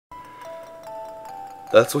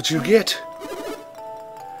That's what you get.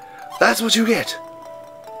 That's what you get.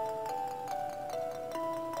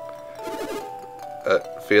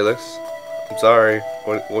 Felix, I'm sorry.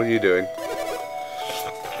 What are you doing?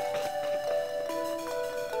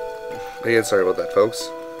 Again, sorry about that, folks.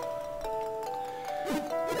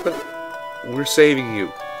 But we're saving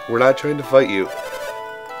you. We're not trying to fight you.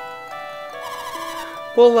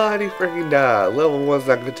 Well, lottie freaking da. Level 1's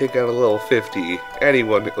not going to take out a level 50.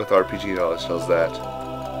 Anyone with RPG knowledge knows that.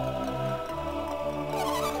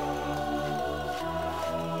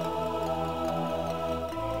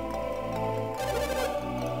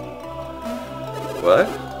 What?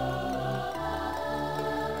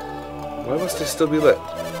 Why must they still be lit?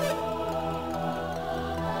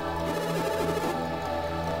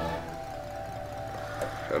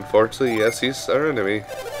 Unfortunately, yes, he's our enemy.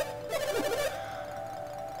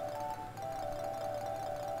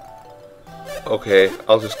 Okay,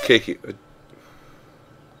 I'll just kick you.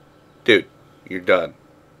 Dude, you're done.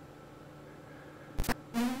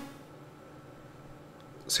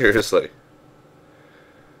 Seriously.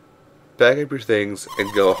 Pack up your things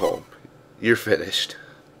and go home. You're finished.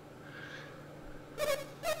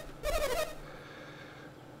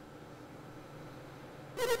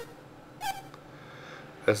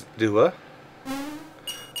 Let's do what?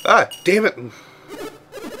 Ah, damn it!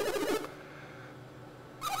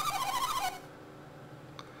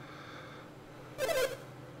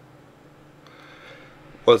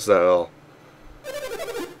 What's that all?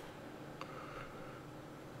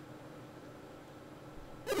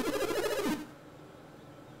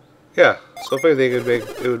 Yeah, so if anything,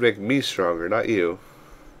 it would make me stronger, not you.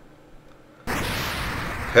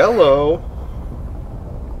 Hello.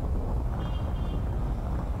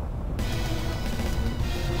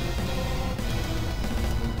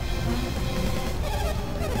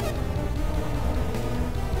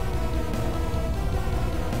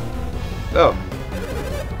 Oh.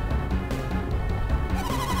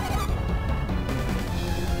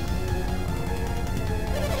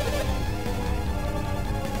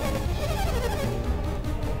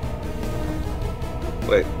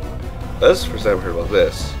 Wait, this is the first time I've heard about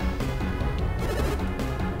this.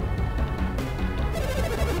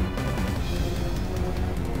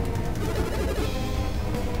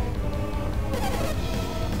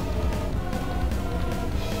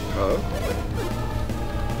 Huh?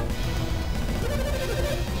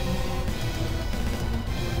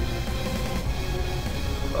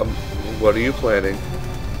 What are you planning?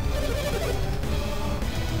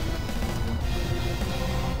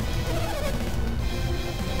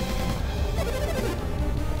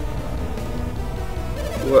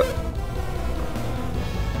 What?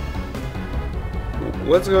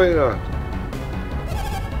 What's going on?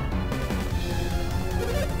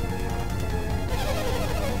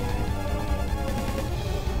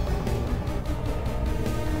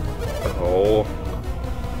 Oh.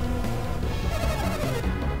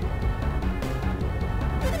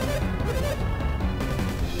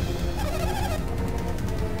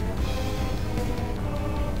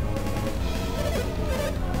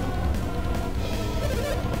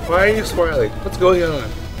 Why are you smiling? What's going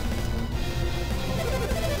on?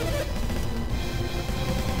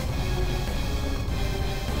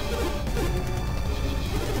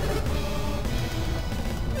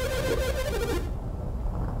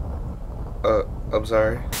 I'm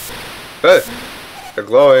sorry. Hey! They're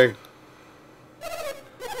glowing.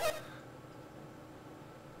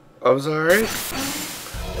 I'm sorry?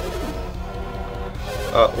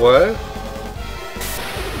 What?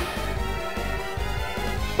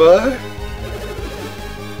 What?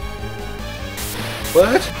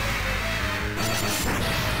 What?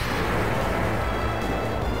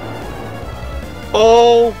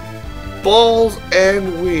 Oh, balls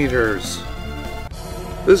and wieners.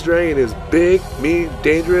 This dragon is big, mean,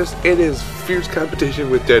 dangerous, and is fierce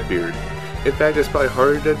competition with Deadbeard. In fact, it's probably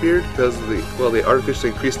harder than Deadbeard because they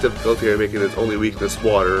artificially increased difficulty by making its only weakness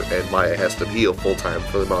water, and Maya has to heal full time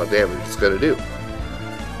for the amount of damage it's going to do.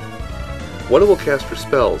 What it will cast for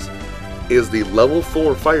spells is the level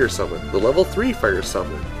 4 Fire Summon, the level 3 Fire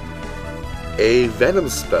Summon, a Venom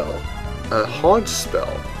spell, a Haunt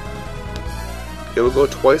spell. It will go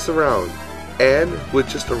twice around, and with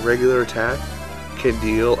just a regular attack, can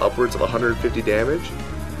deal upwards of 150 damage,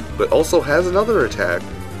 but also has another attack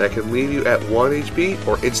that can leave you at 1 HP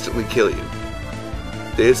or instantly kill you.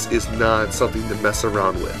 This is not something to mess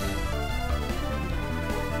around with.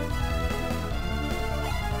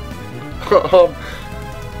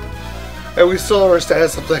 And we still have our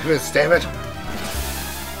status supplements, damn it!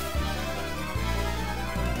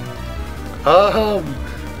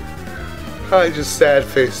 I just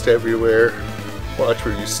sad-faced everywhere. Watch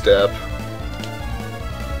where you step.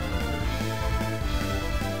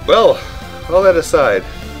 Well, all that aside,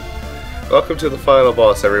 welcome to the final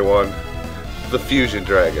boss, everyone. The Fusion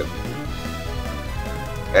Dragon.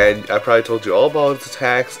 And I probably told you all about its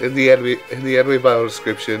attacks in the enemy battle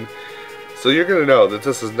description, so you're gonna know that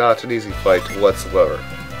this is not an easy fight whatsoever.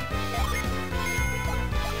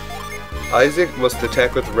 Isaac must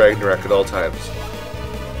attack with Ragnarok at all times.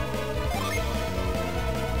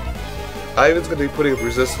 Ivan's gonna be putting up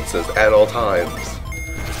resistances at all times.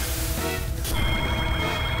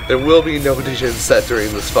 There will be no decision set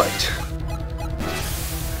during this fight.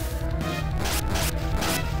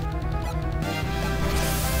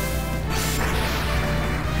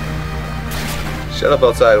 Shut up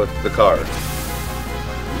outside with the car.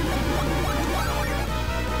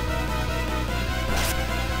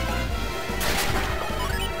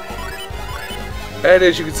 And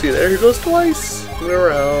as you can see, there he goes twice. Moving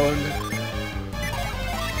around.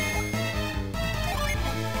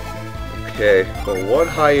 Okay, well, one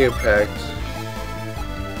high impact.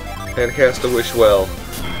 And cast a wish well.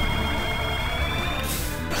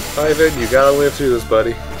 Ivan, you gotta live through this,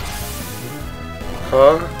 buddy.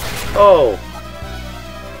 Huh? Oh!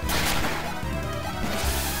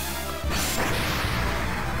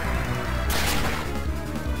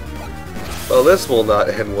 Well, this will not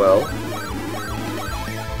end well.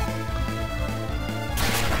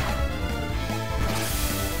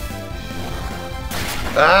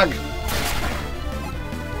 Ugh!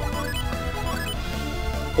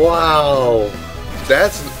 Wow!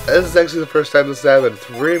 This is actually the first time this has happened.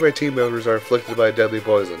 3 of my team members are afflicted by deadly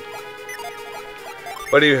poison.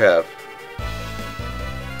 What do you have?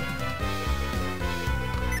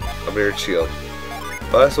 A mirrored shield.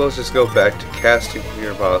 Well, I suppose just go back to casting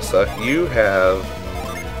your model stuff. You have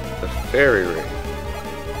the fairy ring.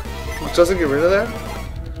 Which doesn't get rid of that?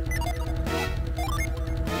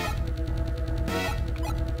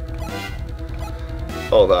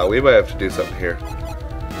 Hold on, we might have to do something here.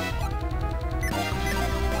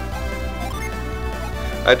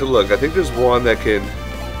 I had to look. I think there's one that can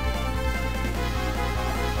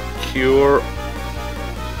cure.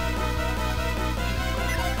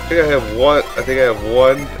 I think I have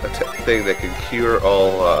one thing that can cure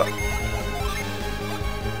all.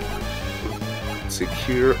 Let's see,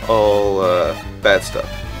 cure all bad stuff.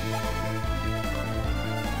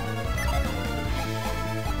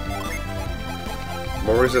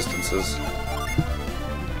 More resistances.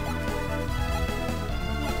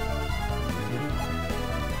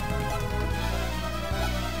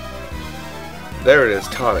 There it is,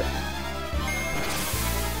 tonic.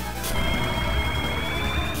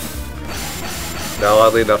 Now,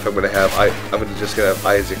 oddly enough, I'm just gonna have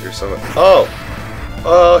Isaac or something. Oh!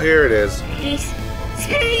 Oh, here it is.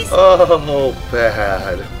 Oh,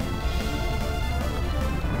 bad.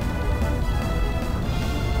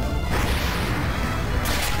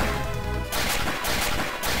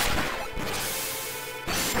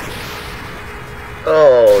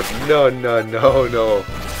 Oh, no, no, no, no.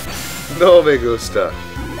 No me gusta.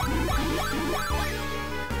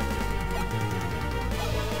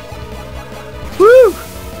 Woo!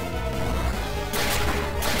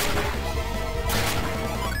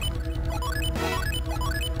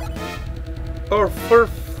 Or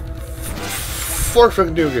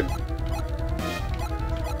Forfagnugan.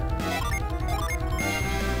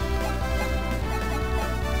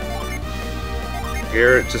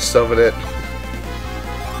 Garrett, just summon it.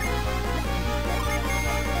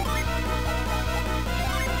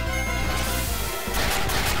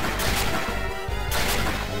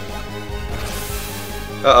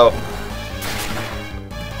 Uh-oh.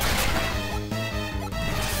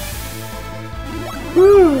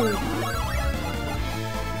 Woo!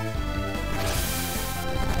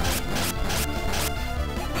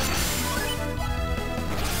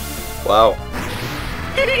 Wow.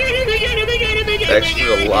 Actually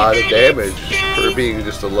did a lot of damage for being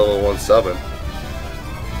just a level 1 summon.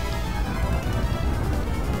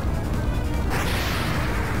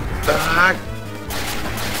 Ah!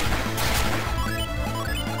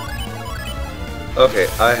 Okay,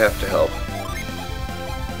 I have to help.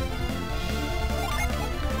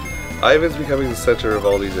 Ivan's becoming the center of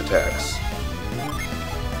all these attacks.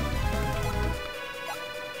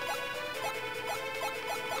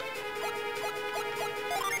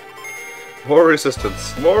 More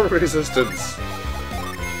resistance! More resistance!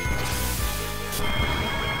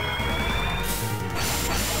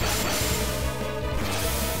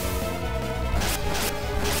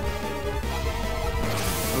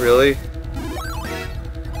 Really?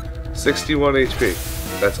 61 HP.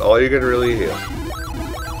 That's all you're gonna really heal.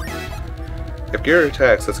 If Garrett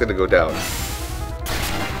attacks, that's gonna go down.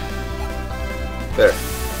 There.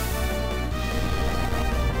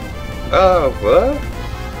 Oh, what?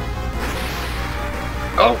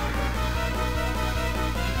 Oh!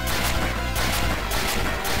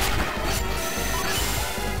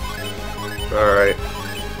 Alright.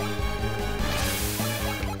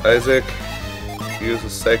 Isaac, use the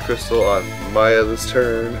Psych Crystal on Maya this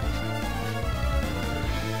turn.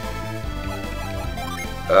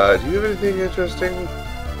 Do you have anything interesting?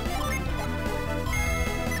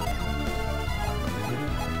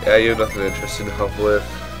 Yeah, you have nothing interesting to help with.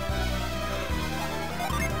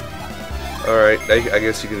 Alright, I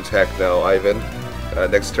guess you can attack now, Ivan.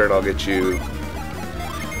 Next turn I'll get you...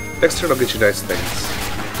 Next turn I'll get you nice things.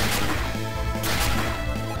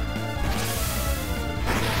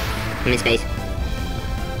 Give me space.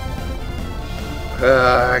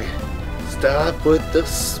 Stop with the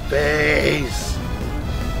space!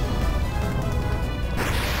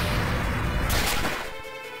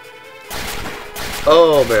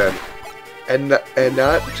 Oh man. And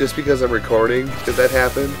not just because I'm recording did that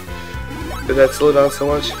happen. Did that slow down so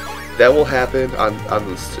much? That will happen on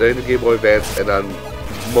the standard Game Boy Advance and on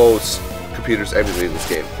most computers emulating this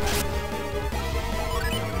game.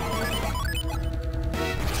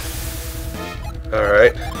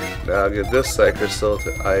 Alright, now I'll give this Psych Crystal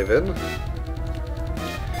to Ivan.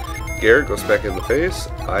 Garrett goes back in the face.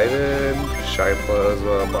 Ivan, Shine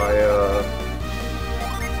Plasma, Maya,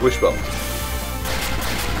 Wishbone.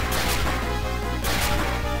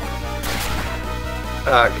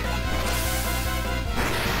 Ugh.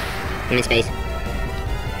 Give me space.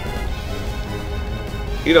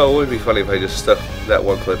 You know, it would be funny if I just stuck that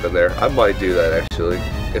one clip in there. I might do that actually,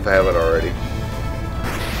 if I haven't already.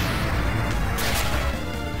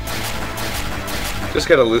 Just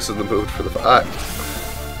kind of loosen the mood for the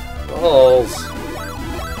balls.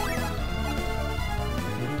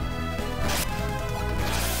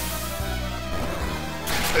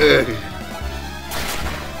 Ugh.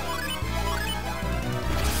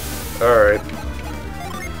 Alright.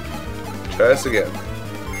 Try this again.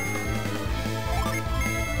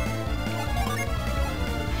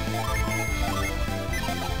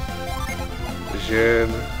 Vision.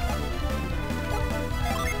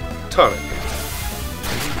 Tonic.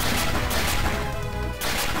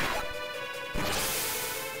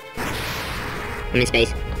 Give me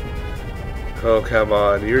space. Oh, come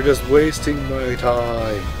on. You're just wasting my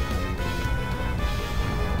time.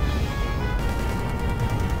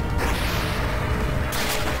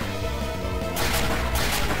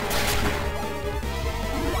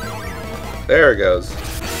 There it goes.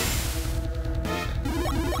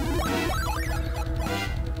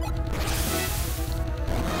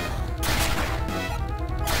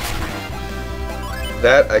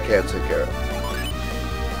 That I can't take care of.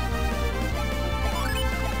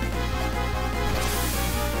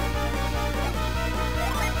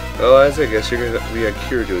 Well, Isaac, I guess you're gonna be on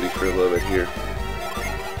cure duty for a little bit here.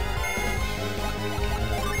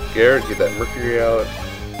 Garrett, get that Mercury out.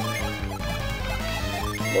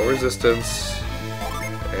 More resistance.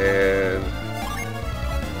 And...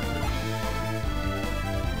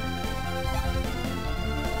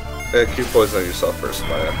 keep poison on yourself first,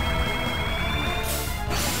 Maya.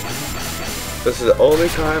 This is the only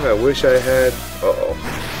time I wish I had... Uh-oh.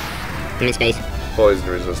 Give me space. Poison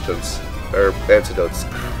resistance. Or antidotes.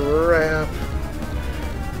 Crap.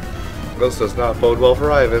 This does not bode well for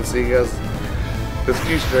Ivan, seeing as this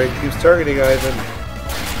fusion drain keeps targeting Ivan.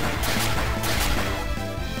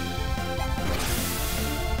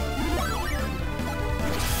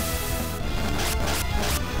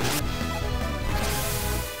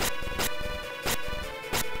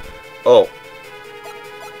 Oh.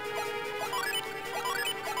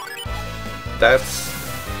 That's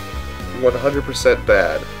 100%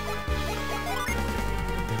 bad.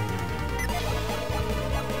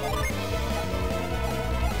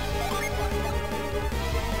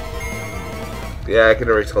 Yeah, I can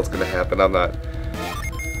already tell what's gonna happen. I'm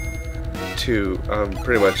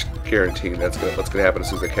pretty much guaranteeing what's gonna happen as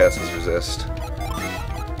soon as I cast this resist.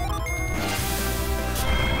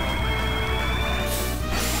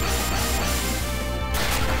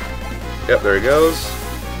 Yep, there he goes.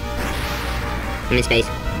 Give me space.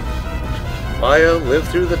 Maya, live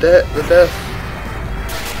through the death.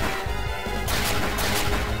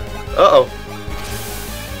 Uh-oh.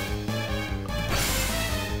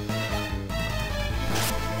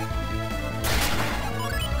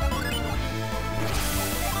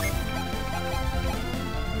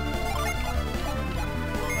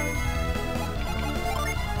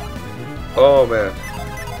 Oh man.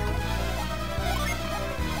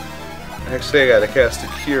 Actually, I gotta cast a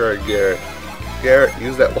cure on Garrett. Garrett,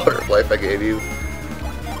 use that water of life I gave you.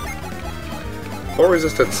 Full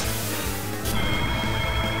resistance.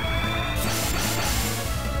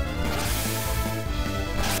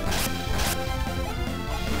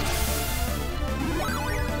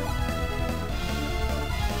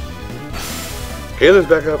 Healer's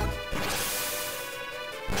back up.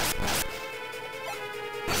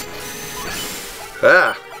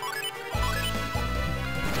 Ah!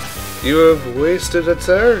 You have wasted a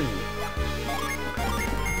turn,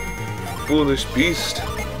 foolish beast.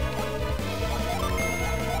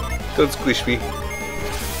 Don't squish me.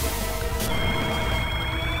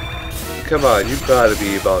 Come on, you gotta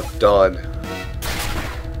be about done.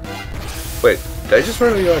 Wait, did I just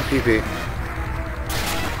run you on PP?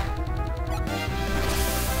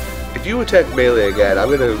 If you attack melee again, I'm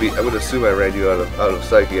gonna assume I ran you out of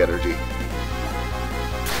psychic energy.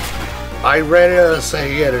 I ran out of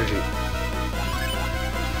psychic energy.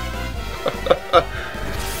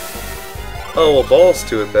 Oh, well, balls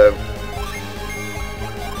to it then.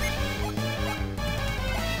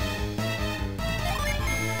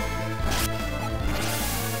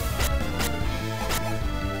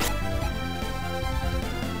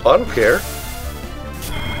 I don't care.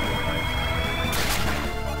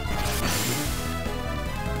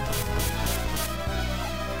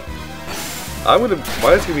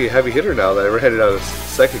 Mine's gonna be a heavy hitter now that I ran it out of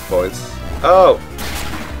psychic points. Oh!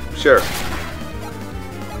 Sure.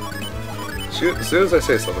 As soon as I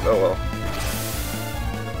say something, oh well.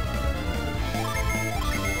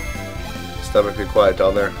 Stomach, be quiet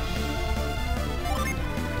down there.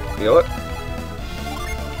 You know what?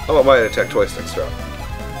 How about mine attack twice next round?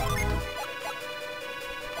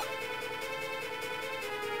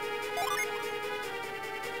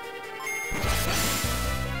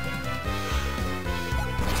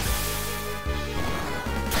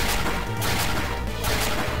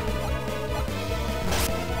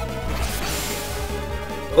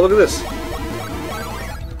 Oh, look at this!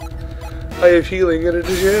 I have healing in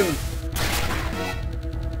addition!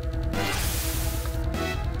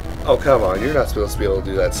 Oh, come on, you're not supposed to be able to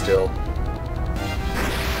do that still.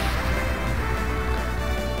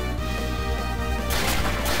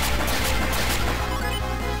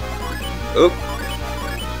 Oop!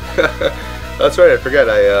 That's right, I forgot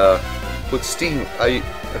with Steam, I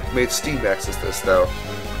made Steam access this now.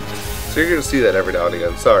 So you're gonna see that every now and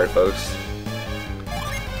again. Sorry, folks.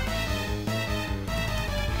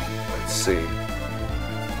 Let's see.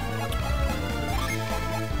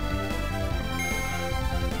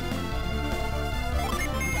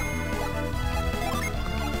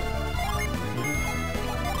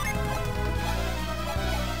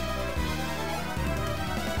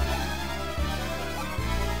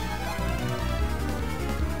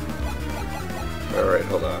 Alright,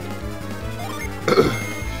 hold on.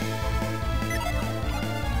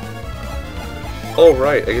 Oh,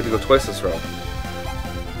 right, I get to go twice this round.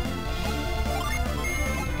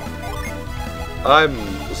 I'm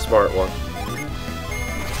the smart one.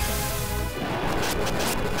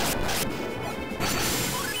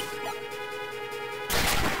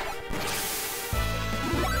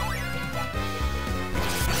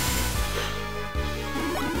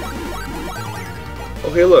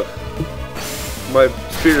 Okay, look. My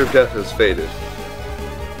Spirit of Death has faded.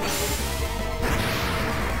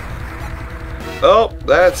 Oh,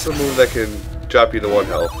 that's a move that can drop you to 1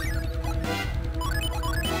 health.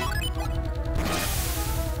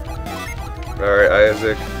 Alright,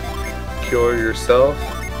 Isaac. Cure yourself.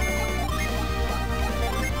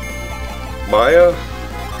 Maya,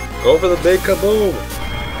 go for the big kaboom!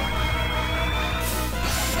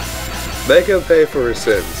 Make him pay for his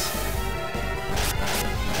sins.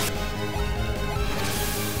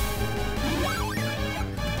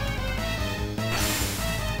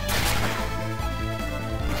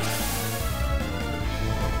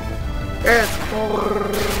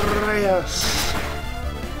 Esporas.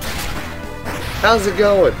 How's it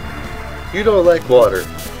going? You don't like water.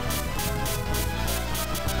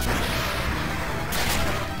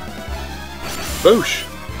 Boosh!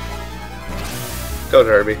 Don't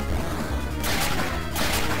hurt me.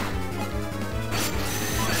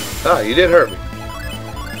 Ah, you did hurt me.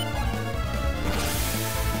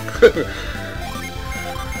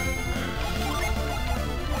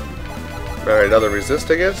 Alright, another resist,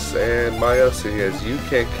 I guess, and Maya, seeing as you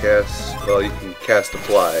can't cast, well, you can cast a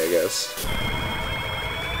fly, I guess.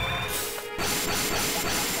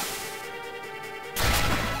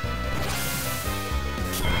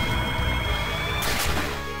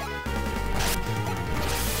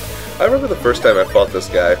 I remember the first time I fought this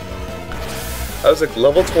guy. I was like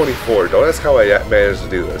level 24, don't ask how I managed to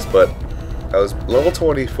do this, but I was level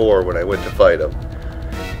 24 when I went to fight him.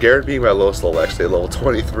 Garrett being my lowest level, actually at level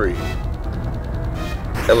 23.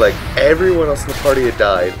 and like everyone else in the party had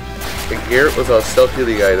died, and Garrett was on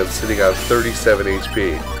self-healing items sitting on 37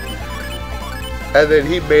 HP. And then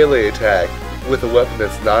he melee attacked with a weapon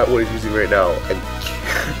that's not what he's using right now, and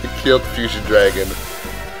killed the Fusion Dragon.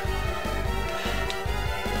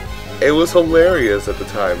 It was hilarious at the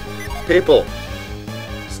time. People,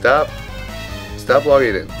 stop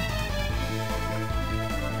logging in.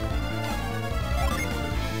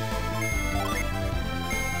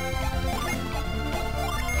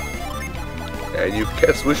 And you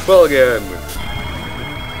can switch well again.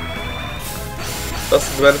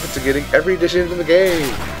 That's the benefit of getting every edition in the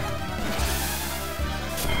game.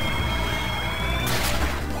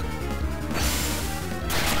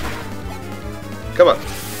 Come on.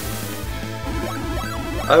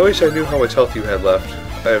 I wish I knew how much health you had left.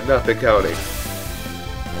 I have not been counting.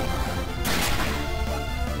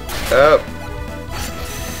 Up.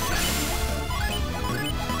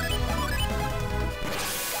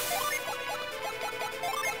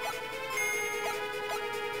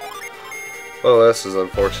 Well, this is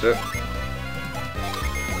unfortunate.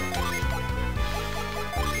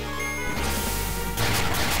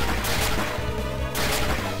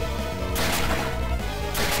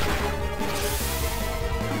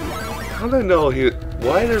 How do I know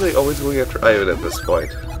why are they always going after Ivan at this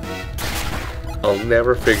point? I'll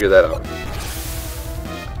never figure that out.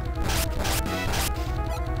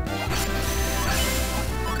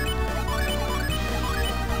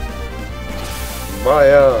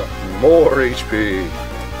 Maya, more HP.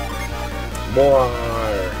 More.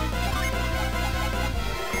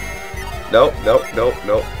 Nope.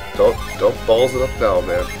 Don't balls it up now,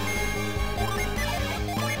 man.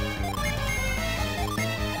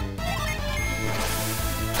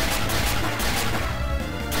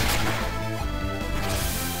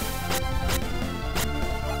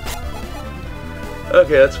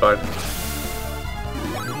 Okay, that's fine.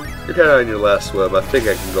 You're kinda on your last swim. I think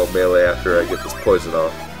I can go melee after I get this poison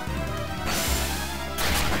off.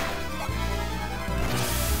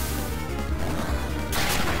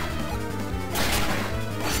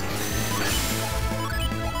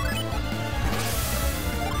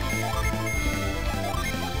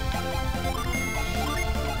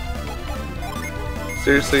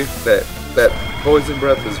 Seriously, that poison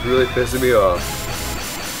breath is really pissing me off.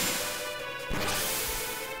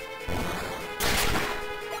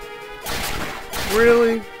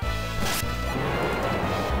 Really?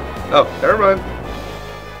 Oh, never mind.